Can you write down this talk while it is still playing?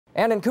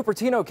And in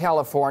Cupertino,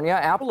 California,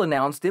 Apple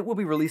announced it will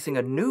be releasing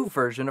a new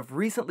version of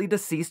recently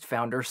deceased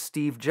founder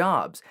Steve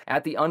Jobs.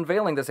 At the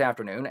unveiling this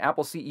afternoon,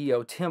 Apple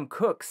CEO Tim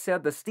Cook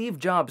said the Steve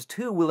Jobs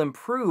 2 will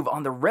improve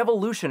on the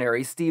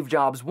revolutionary Steve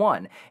Jobs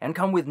 1 and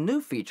come with new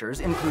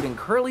features including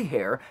curly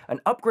hair,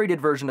 an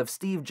upgraded version of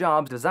Steve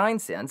Jobs' design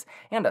sense,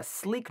 and a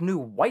sleek new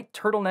white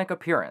turtleneck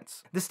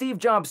appearance. The Steve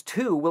Jobs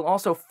 2 will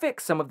also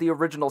fix some of the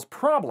original's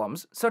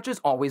problems, such as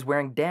always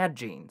wearing dad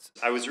jeans.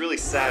 I was really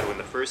sad when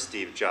the first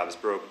Steve Jobs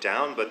broke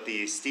down, but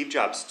the Steve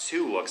Jobs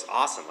 2 looks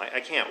awesome. I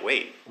can't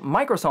wait.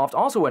 Microsoft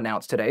also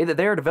announced today that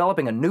they are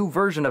developing a new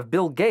version of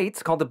Bill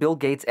Gates called the Bill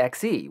Gates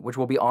XE, which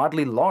will be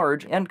oddly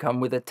large and come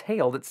with a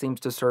tail that seems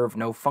to serve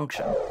no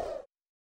function.